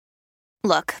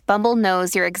Look, Bumble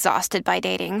knows you're exhausted by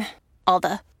dating. All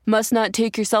the must not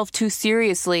take yourself too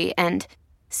seriously and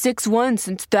 6'1"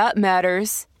 since that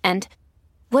matters. And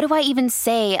what do I even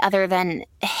say other than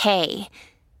hey?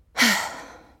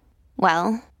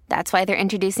 Well, that's why they're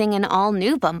introducing an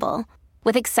all-new Bumble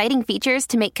with exciting features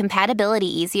to make compatibility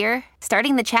easier,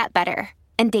 starting the chat better,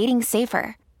 and dating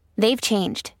safer. They've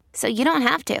changed, so you don't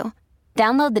have to.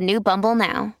 Download the new Bumble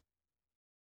now.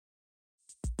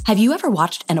 Have you ever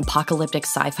watched an apocalyptic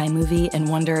sci-fi movie and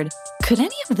wondered, could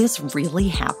any of this really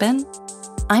happen?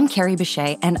 I'm Carrie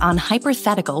Bechet, and on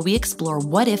Hypothetical, we explore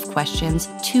what-if questions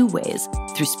two ways,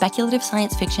 through speculative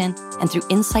science fiction and through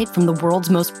insight from the world's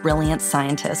most brilliant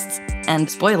scientists. And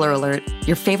spoiler alert,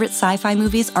 your favorite sci-fi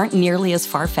movies aren't nearly as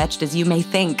far-fetched as you may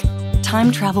think.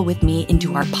 Time travel with me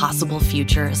into our possible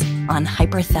futures on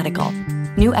Hypothetical.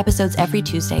 New episodes every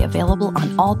Tuesday, available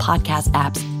on all podcast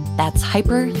apps. That's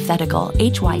Hypothetical,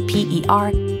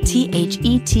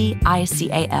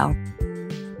 Hyperthetical.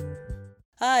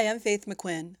 Hi, I'm Faith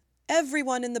McQuinn.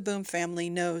 Everyone in the Boom family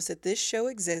knows that this show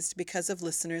exists because of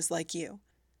listeners like you.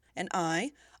 And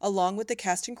I, along with the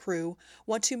cast and crew,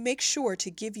 want to make sure to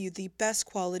give you the best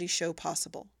quality show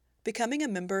possible. Becoming a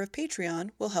member of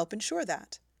Patreon will help ensure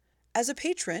that. As a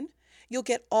patron, you'll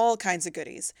get all kinds of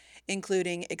goodies,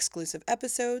 including exclusive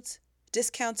episodes,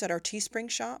 discounts at our Teespring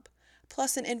shop,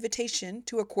 plus an invitation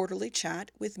to a quarterly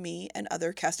chat with me and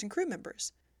other cast and crew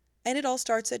members. And it all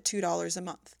starts at $2 a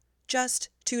month. Just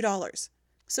 $2.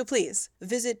 So please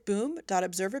visit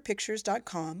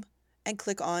boom.observerpictures.com and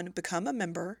click on Become a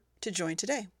Member to join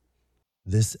today.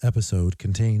 This episode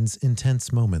contains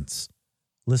intense moments.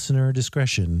 Listener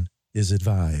discretion is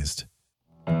advised.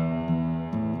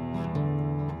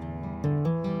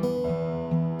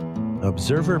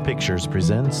 Observer Pictures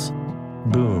presents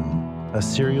Boom, a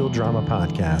serial drama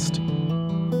podcast.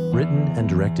 Written and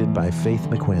directed by Faith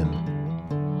McQuinn.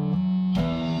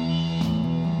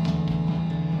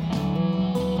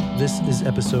 This is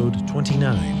episode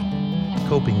 29,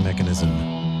 Coping Mechanism.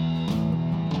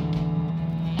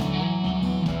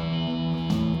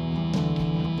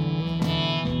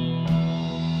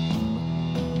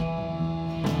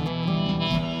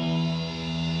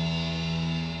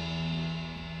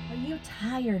 Are you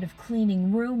tired of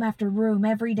cleaning room after room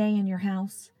every day in your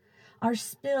house? Are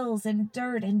spills and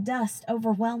dirt and dust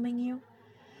overwhelming you?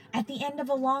 At the end of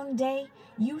a long day,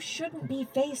 you shouldn't be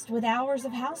faced with hours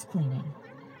of house cleaning.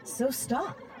 So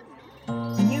stop.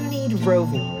 You need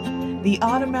Rovi, the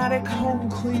automatic home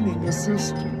cleaning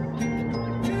assistant.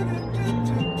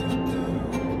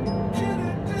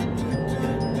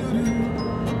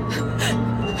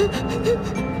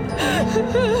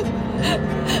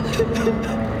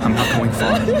 I'm not going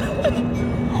far.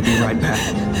 I'll be right back.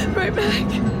 Right back.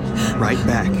 Right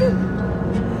back.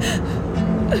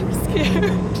 I'm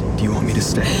scared. Do you want me to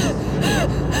stay?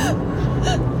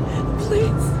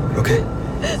 Please. Okay,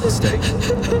 I'll stay.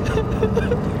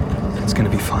 It's gonna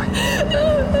be fine.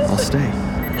 I'll stay.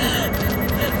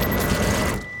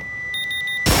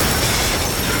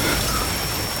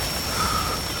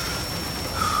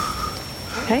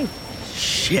 Hey.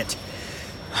 Shit.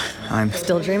 I'm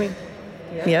Still dreaming?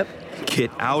 Yep.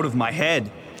 Get out of my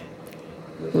head.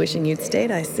 Wishing you'd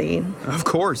stayed, I see. Of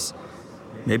course.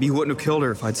 Maybe you wouldn't have killed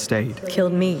her if I'd stayed.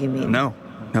 Killed me, you mean? No,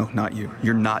 not you.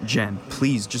 You're not Jen.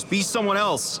 Please, just be someone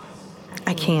else.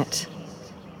 I can't.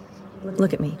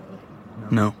 Look at me.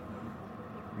 No.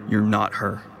 You're not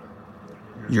her.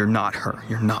 You're not her.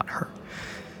 You're not her.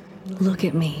 Look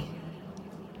at me.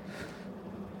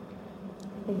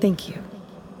 Thank you.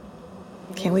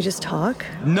 Can't we just talk?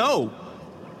 No!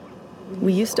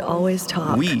 We used to always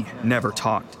talk. We never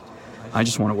talked. I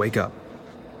just want to wake up.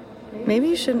 Maybe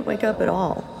you shouldn't wake up at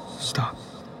all. Stop.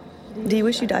 Do you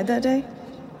wish you died that day?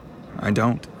 I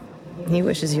don't. He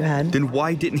wishes you had. Then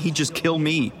why didn't he just kill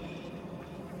me?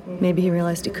 Maybe he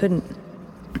realized he couldn't.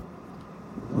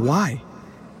 Why?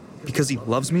 Because he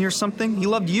loves me or something? He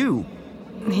loved you.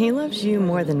 He loves you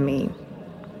more than me.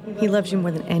 He loves you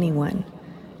more than anyone.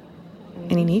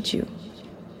 And he needs you.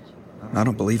 I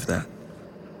don't believe that.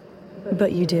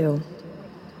 But you do.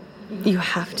 You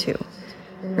have to.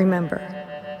 Remember,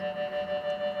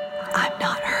 I'm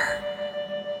not her.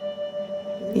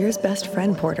 You're his best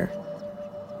friend, Porter.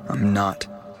 I'm not.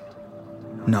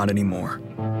 Not anymore.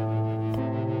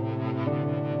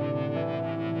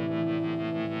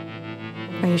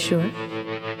 Are you sure?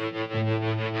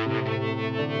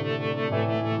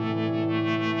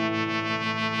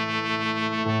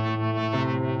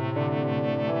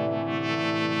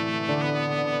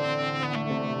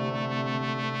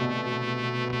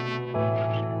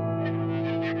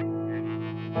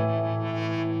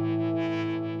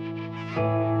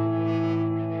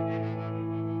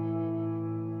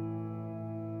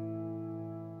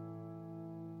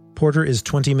 Porter is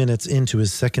 20 minutes into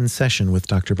his second session with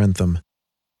Dr. Bentham.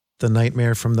 The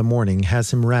nightmare from the morning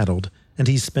has him rattled, and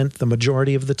he's spent the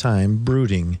majority of the time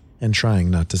brooding and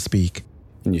trying not to speak.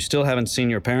 And you still haven't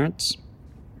seen your parents?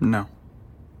 No.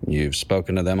 You've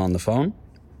spoken to them on the phone?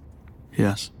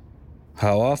 Yes.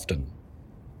 How often?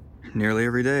 Nearly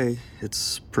every day.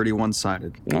 It's pretty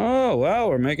one-sided. Oh, well,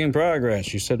 we're making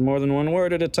progress. You said more than one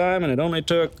word at a time, and it only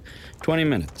took 20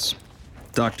 minutes.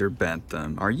 Dr.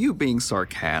 Bentham, are you being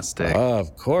sarcastic?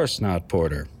 Of course not,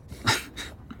 Porter.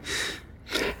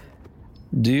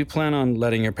 Do you plan on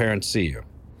letting your parents see you?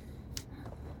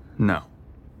 No.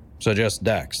 So just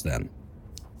Dax, then?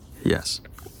 Yes.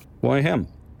 Why him?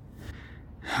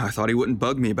 I thought he wouldn't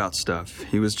bug me about stuff.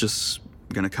 He was just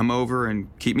gonna come over and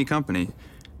keep me company.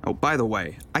 Oh, by the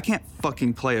way, I can't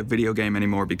fucking play a video game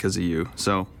anymore because of you,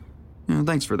 so,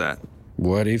 thanks for that.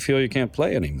 Why do you feel you can't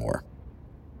play anymore?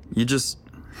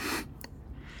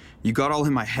 You got all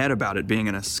in my head about it being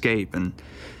an escape, and...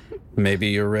 Maybe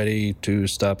you're ready to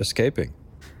stop escaping.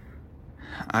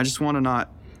 I just want to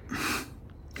not...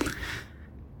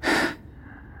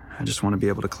 I just want to be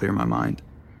able to clear my mind.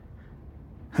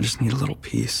 I just need a little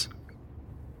peace.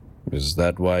 Is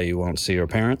that why you won't see your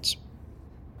parents?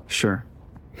 Sure.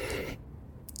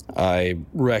 I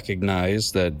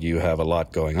recognize that you have a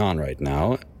lot going on right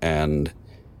now, and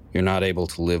you're not able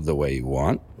to live the way you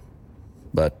want,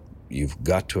 but you've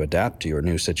got to adapt to your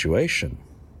new situation.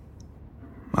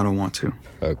 I don't want to.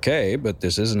 Okay, but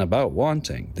this isn't about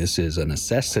wanting. This is a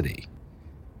necessity.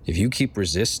 If you keep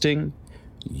resisting,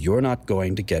 you're not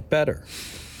going to get better.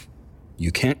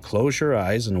 You can't close your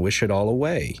eyes and wish it all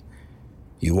away.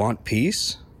 You want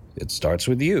peace? It starts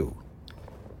with you.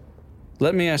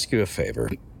 Let me ask you a favor.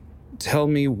 Tell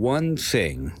me one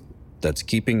thing that's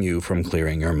keeping you from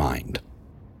clearing your mind.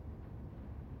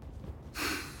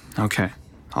 Okay,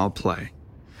 I'll play.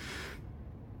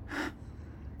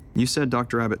 You said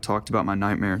Dr. Abbott talked about my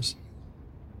nightmares.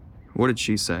 What did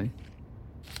she say?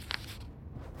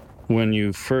 When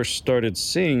you first started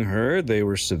seeing her, they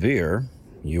were severe.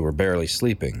 You were barely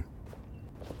sleeping.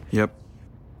 Yep.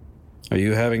 Are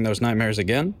you having those nightmares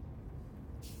again?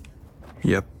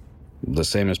 Yep. The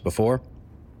same as before?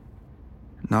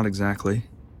 Not exactly.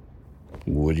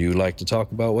 Would you like to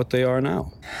talk about what they are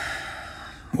now?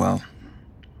 Well,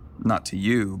 not to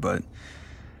you, but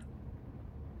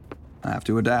I have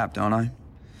to adapt, don't I?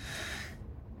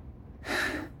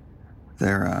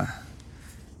 They're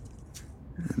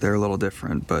a little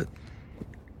different, but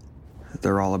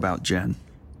they're all about Jen.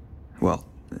 Well,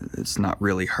 it's not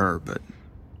really her, but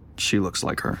she looks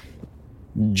like her.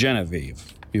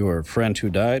 Genevieve, your friend who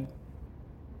died?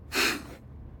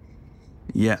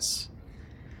 Yes.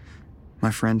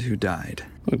 My friend who died.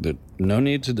 Look, no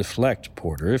need to deflect,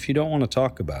 Porter. If you don't want to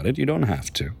talk about it, you don't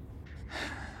have to.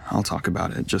 I'll talk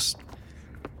about it, just...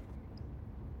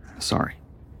 Sorry.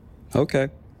 Okay.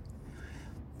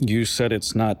 You said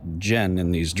it's not Jen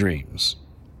in these dreams.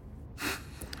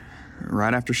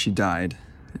 Right after she died,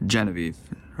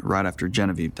 right after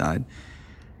Genevieve died,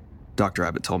 Dr.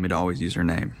 Abbott told me to always use her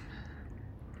name.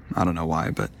 I don't know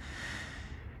why, but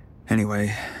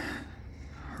anyway,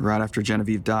 right after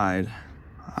Genevieve died,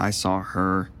 I saw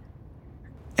her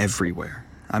everywhere.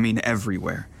 I mean,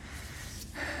 everywhere.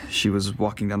 She was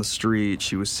walking down the street,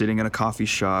 she was sitting in a coffee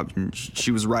shop, and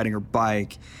she was riding her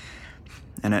bike.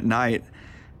 And at night,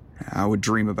 I would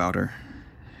dream about her.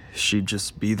 She'd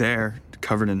just be there,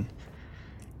 covered in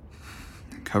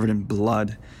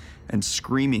blood, and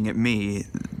screaming at me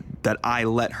that I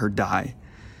let her die.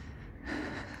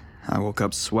 I woke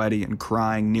up sweaty and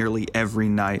crying nearly every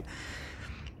night.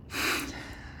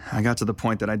 I got to the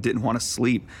point that I didn't want to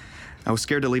sleep. I was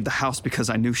scared to leave the house because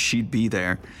I knew she'd be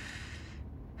there.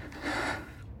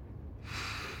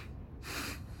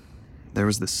 There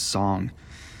was this song.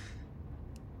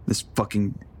 This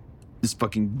fucking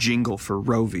jingle for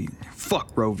Rovi.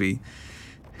 Fuck Rovi.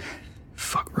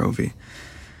 Fuck Rovi.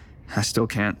 I still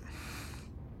can't.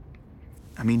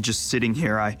 I mean, just sitting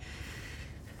here,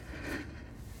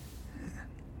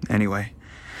 Anyway,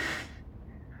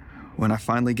 when I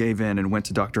finally gave in and went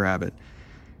to Dr. Abbott,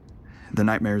 the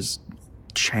nightmares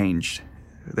changed.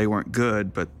 They weren't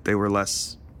good, but they were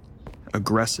less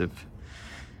aggressive,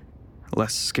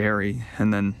 less scary,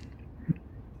 and then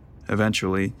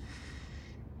eventually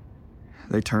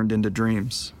they turned into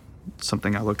dreams,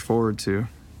 something I looked forward to.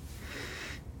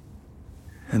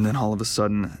 And then all of a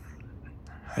sudden,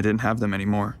 I didn't have them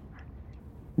anymore.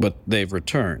 But they've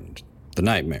returned, the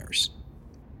nightmares.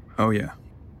 Oh, yeah.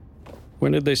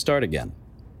 When did they start again?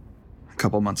 A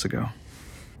couple months ago.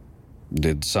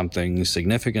 Did something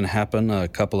significant happen a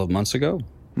couple of months ago?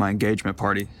 My engagement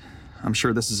party. I'm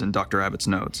sure this is in Dr. Abbott's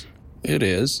notes. It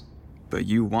is. But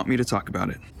you want me to talk about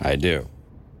it. I do.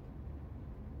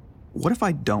 What if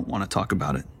I don't want to talk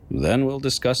about it? Then we'll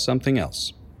discuss something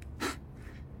else.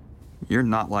 You're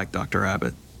not like Dr.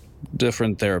 Abbott.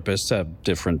 Different therapists have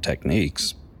different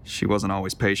techniques. She wasn't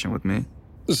always patient with me.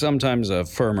 Sometimes a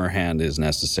firmer hand is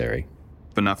necessary.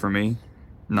 But not for me.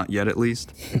 Not yet, at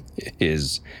least.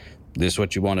 Is this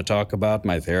what you want to talk about,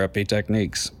 my therapy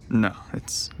techniques? No,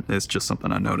 it's just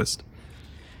something I noticed.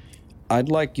 I'd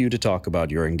like you to talk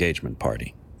about your engagement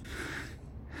party.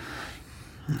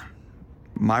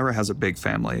 Myra has a big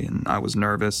family, and I was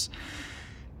nervous.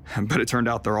 But it turned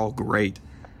out they're all great.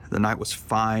 The night was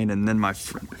fine, and then my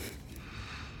friend...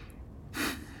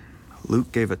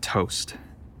 Luke gave a toast.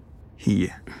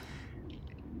 He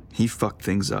fucked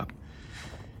things up.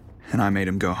 And I made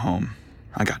him go home.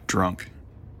 I got drunk.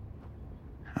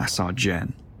 I saw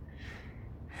Jen.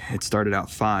 It started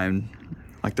out fine,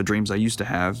 like the dreams I used to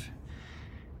have.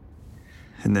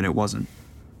 And then it wasn't.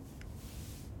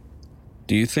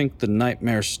 Do you think the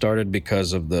nightmare started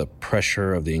because of the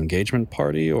pressure of the engagement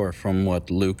party or from what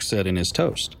Luke said in his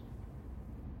toast?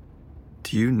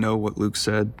 Do you know what Luke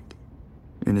said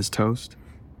in his toast?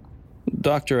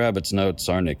 Dr. Abbott's notes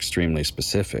aren't extremely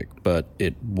specific, but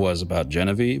it was about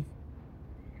Genevieve?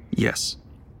 Yes.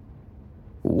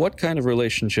 What kind of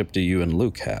relationship do you and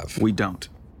Luke have? We don't.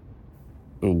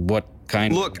 What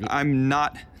kind Look, I'm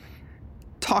not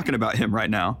talking about him right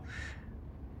now.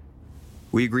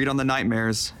 We agreed on the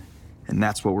nightmares, and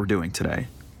that's what we're doing today.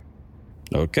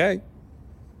 Okay.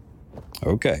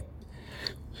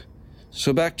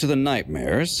 So back to the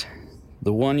nightmares.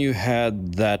 The one you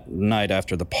had that night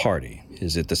after the party,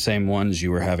 is it the same ones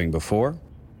you were having before?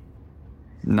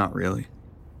 Not really.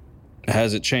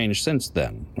 Has it changed since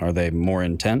then? Are they more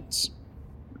intense?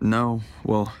 No,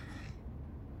 well,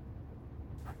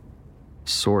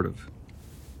 sort of.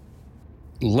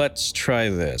 Let's try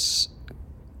this.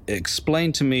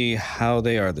 Explain to me how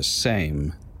they are the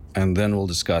same, and then we'll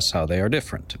discuss how they are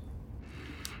different.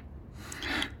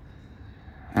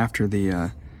 After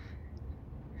the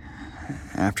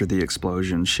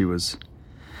explosion, she was...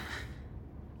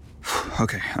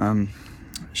 Okay,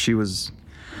 she was...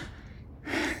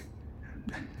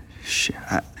 Shit,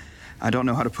 I don't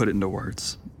know how to put it into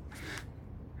words.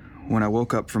 When I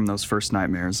woke up from those first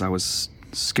nightmares, I was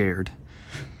scared.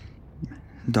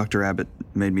 Dr. Abbott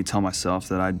made me tell myself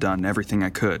that I'd done everything I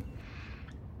could,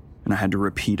 and I had to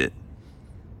repeat it.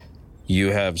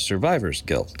 You have survivor's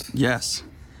guilt. Yes.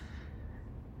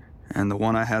 And the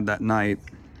one I had that night,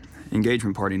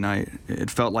 engagement party night,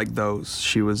 it felt like those.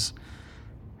 She was...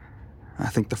 I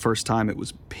think the first time it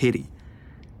was pity.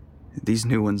 These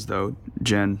new ones, though,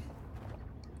 Jen...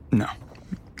 No.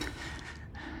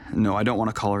 No, I don't want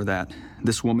to call her that.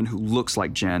 This woman who looks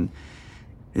like Jen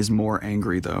is more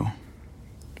angry, though.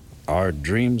 Our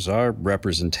dreams are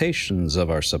representations of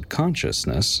our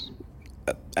subconsciousness.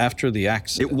 After the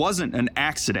accident... It wasn't an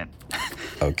accident.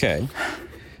 Okay.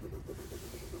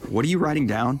 What are you writing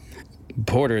down?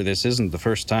 Porter, this isn't the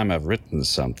first time I've written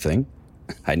something.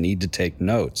 I need to take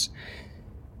notes.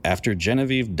 After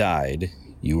Genevieve died,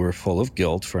 you were full of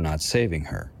guilt for not saving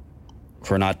her.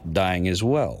 For not dying as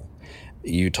well.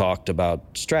 You talked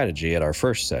about strategy at our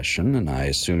first session, and I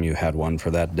assume you had one for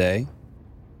that day?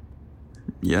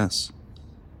 Yes.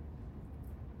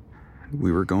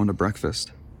 We were going to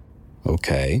breakfast.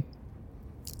 Okay.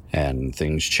 And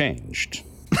things changed.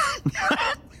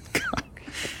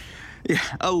 Yeah,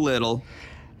 a little.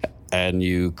 And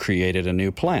you created a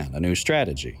new plan, a new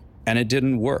strategy. And it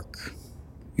didn't work.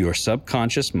 Your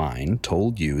subconscious mind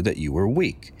told you that you were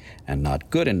weak and not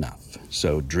good enough,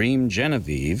 so Dream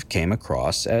Genevieve came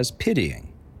across as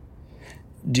pitying.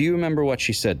 Do you remember what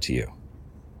she said to you?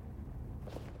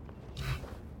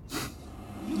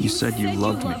 You said you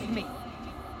loved me.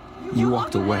 You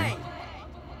walked away.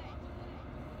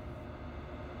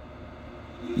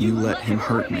 You let him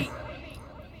hurt me.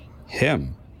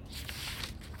 Him?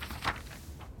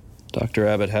 Dr.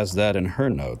 Abbott has that in her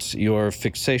notes. Your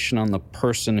fixation on the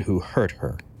person who hurt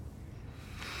her.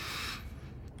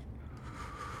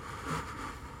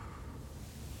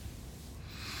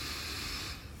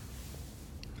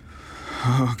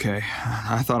 Okay,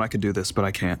 I thought I could do this, but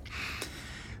I can't.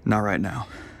 Not right now.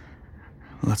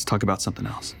 Let's talk about something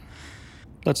else.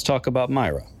 Let's talk about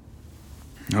Myra.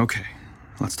 Okay,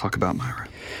 let's talk about Myra.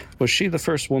 Was she the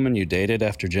first woman you dated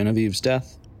after Genevieve's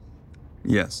death?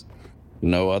 Yes.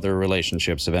 No other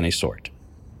relationships of any sort?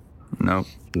 No.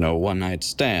 No one-night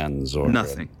stands or...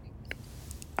 Nothing.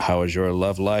 How was your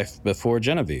love life before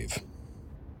Genevieve?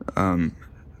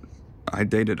 I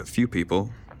dated a few people.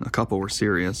 A couple were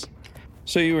serious.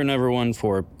 So you were never one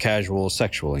for casual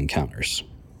sexual encounters?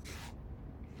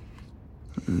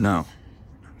 No.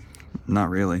 Not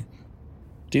really.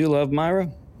 Do you love Myra?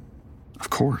 Of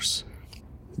course.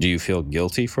 Do you feel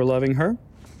guilty for loving her?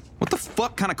 What the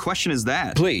fuck kind of question is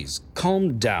that? Please,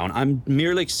 calm down. I'm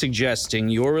merely suggesting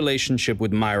your relationship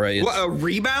with Myra is... What, a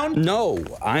rebound? No,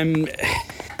 I'm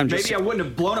just... Maybe I wouldn't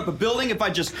have blown up a building if I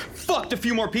just fucked a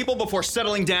few more people before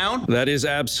settling down? That is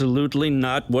absolutely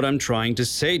not what I'm trying to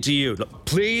say to you.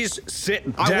 Please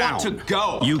sit down. I want to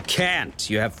go. You can't.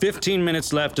 You have 15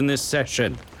 minutes left in this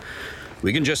session.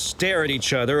 We can just stare at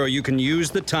each other, or you can use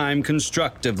the time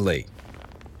constructively.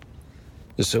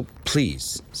 So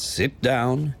please, sit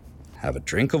down, have a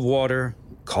drink of water,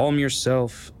 calm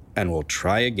yourself, and we'll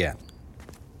try again.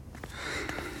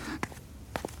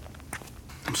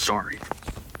 I'm sorry.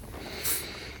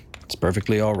 It's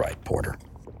perfectly all right, Porter.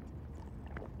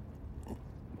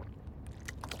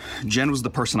 Jen was the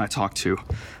person I talked to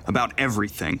about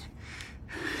everything.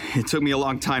 It took me a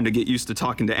long time to get used to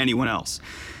talking to anyone else.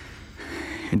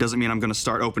 It doesn't mean I'm going to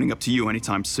start opening up to you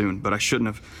anytime soon, but I shouldn't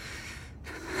have...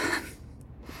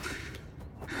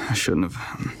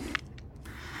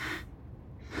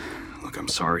 Look, I'm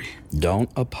sorry. Don't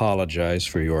apologize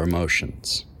for your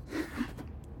emotions.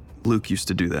 Luke used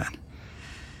to do that.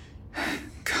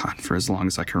 God, for as long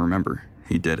as I can remember,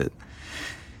 he did it.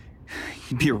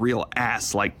 He'd be a real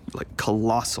ass, like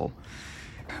colossal.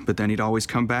 But then he'd always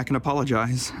come back and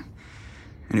apologize.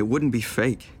 And it wouldn't be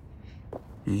fake.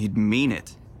 He'd mean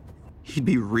it. He'd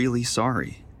be really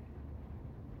sorry.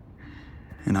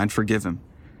 And I'd forgive him.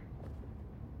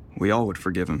 We all would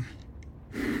forgive him.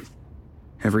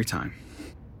 Every time.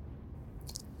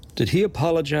 Did he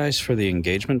apologize for the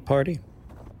engagement party?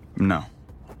 No.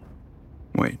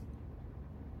 Wait.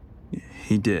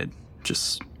 He did,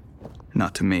 just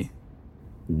not to me.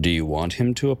 Do you want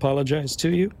him to apologize to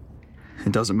you?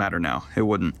 It doesn't matter now. It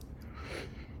wouldn't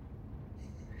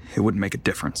make a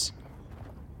difference.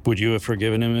 Would you have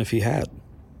forgiven him if he had?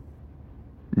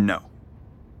 No.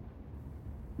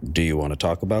 Do you want to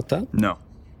talk about that? No.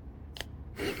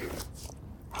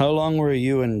 How long were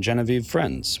you and Genevieve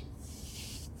friends?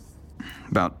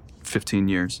 About 15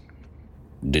 years.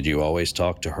 Did you always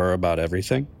talk to her about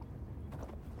everything?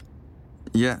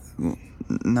 Yeah, well,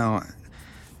 no,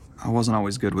 I wasn't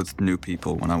always good with new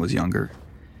people when I was younger.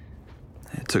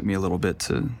 It took me a little bit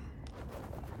to,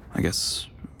 I guess,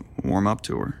 warm up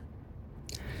to her.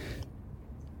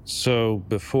 So,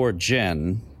 before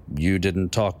Jen, you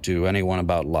didn't talk to anyone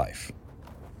about life?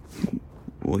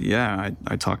 Well, yeah,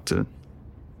 I talked to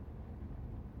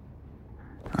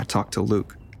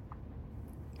Luke.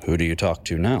 Who do you talk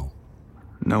to now?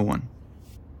 No one.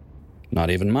 Not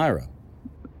even Myra?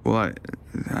 Well,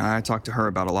 I talked to her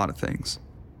about a lot of things.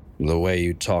 The way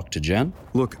you talk to Jen?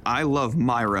 Look, I love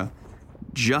Myra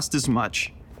just as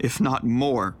much, if not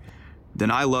more, than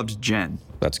I loved Jen.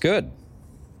 That's good.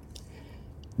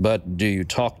 But do you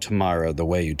talk to Myra the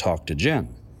way you talk to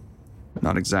Jen?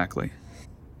 Not exactly.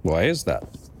 Why is that?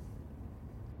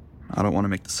 I don't want to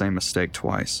make the same mistake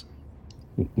twice.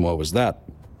 What was that?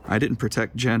 I didn't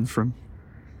protect Jen,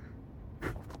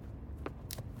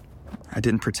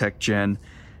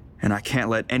 and I can't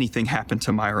let anything happen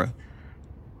to Myra.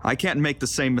 I can't make the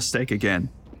same mistake again.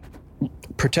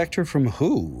 Protect her from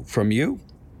who? From you?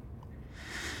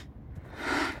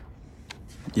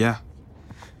 Yeah.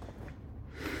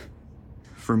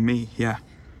 From me, yeah.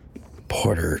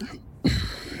 Porter,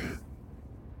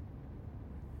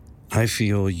 I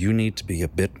feel you need to be a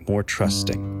bit more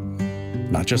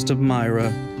trusting. Not just of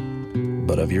Myra,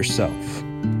 but of yourself.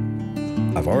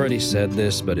 I've already said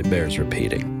this, but it bears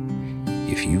repeating.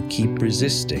 If you keep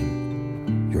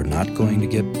resisting, you're not going to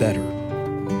get better.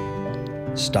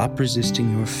 Stop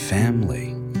resisting your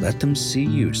family. Let them see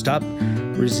you. Stop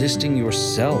resisting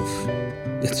yourself.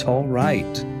 It's all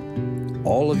right.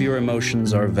 All of your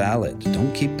emotions are valid.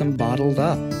 Don't keep them bottled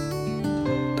up.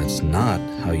 That's not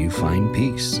how you find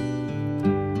peace.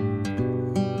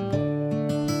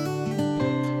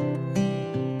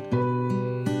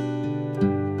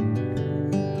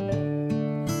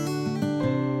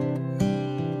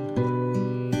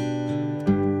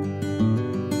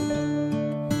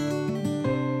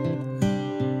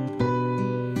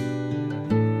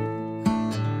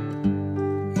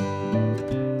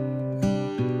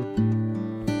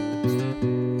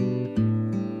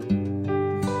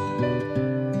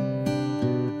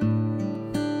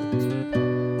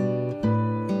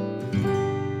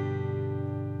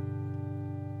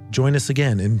 Join us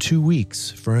again in 2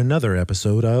 weeks for another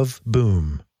episode of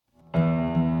Boom.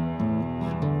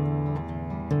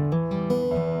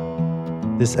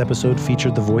 This episode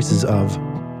featured the voices of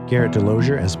Garrett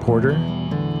DeLozier as Porter,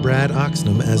 Brad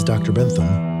Oxnam as Dr. Bentham,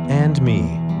 and me,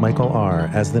 Michael R.,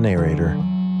 as the narrator.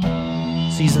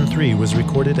 Season 3 was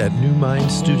recorded at New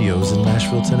Mind Studios in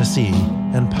Nashville, Tennessee,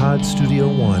 and Pod Studio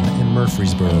One in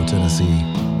Murfreesboro, Tennessee.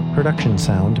 Production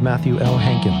sound, Matthew L.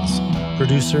 Hankins.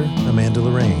 Producer, Amanda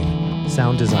Lorraine.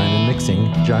 Sound design and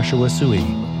mixing, Joshua Sui.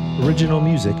 Original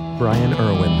music, Brian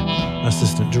Irwin.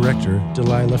 Assistant director,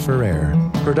 Delilah Ferrer.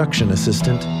 Production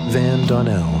assistant, Van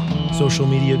Donnell. Social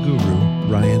media guru,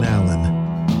 Ryan Allen.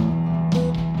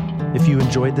 If you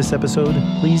enjoyed this episode,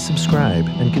 please subscribe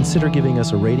and consider giving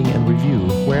us a rating and review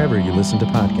wherever you listen to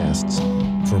podcasts.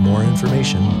 For more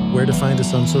information, where to find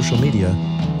us on social media,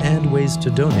 and ways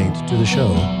to donate to the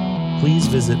show, please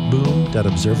visit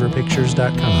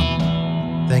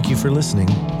boom.observerpictures.com. Thank you for listening,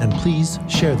 and please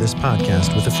share this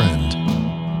podcast with a friend.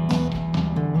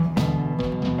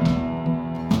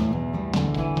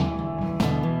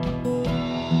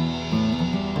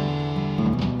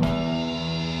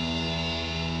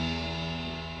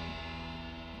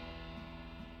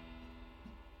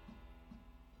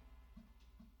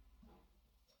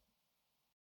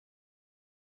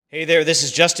 Hey there, this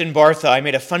is Justin Bartha. I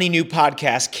made a funny new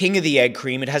podcast, King of the Egg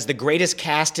Cream. It has the greatest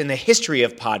cast in the history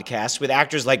of podcasts with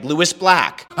actors like Louis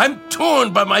Black. I'm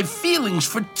torn by my feelings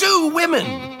for two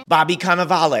women. Bobby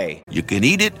Cannavale. You can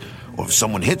eat it, or if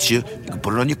someone hits you, you can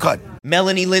put it on your cut.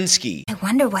 Melanie Linsky. I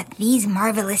wonder what these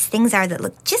marvelous things are that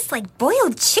look just like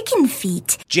boiled chicken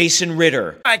feet. Jason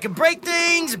Ritter. I can break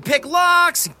things and pick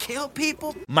locks and kill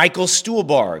people. Michael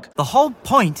Stuhlbarg. The whole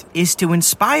point is to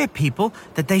inspire people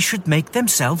that they should make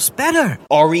themselves better.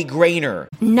 Ari Grainer.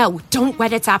 No, don't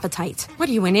whet its appetite. What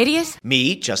are you, an idiot?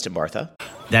 Me, Justin Bartha.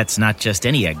 That's not just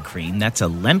any egg cream, that's a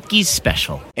Lemke's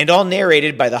special. And all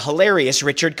narrated by the hilarious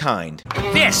Richard Kind.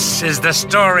 This is the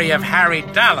story of Harry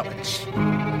Dalowitz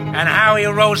and how he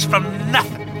rose from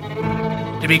nothing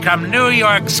to become New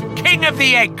York's King of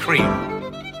the Egg Cream.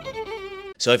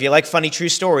 So if you like funny true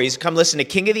stories, come listen to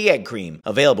King of the Egg Cream,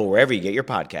 available wherever you get your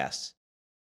podcasts.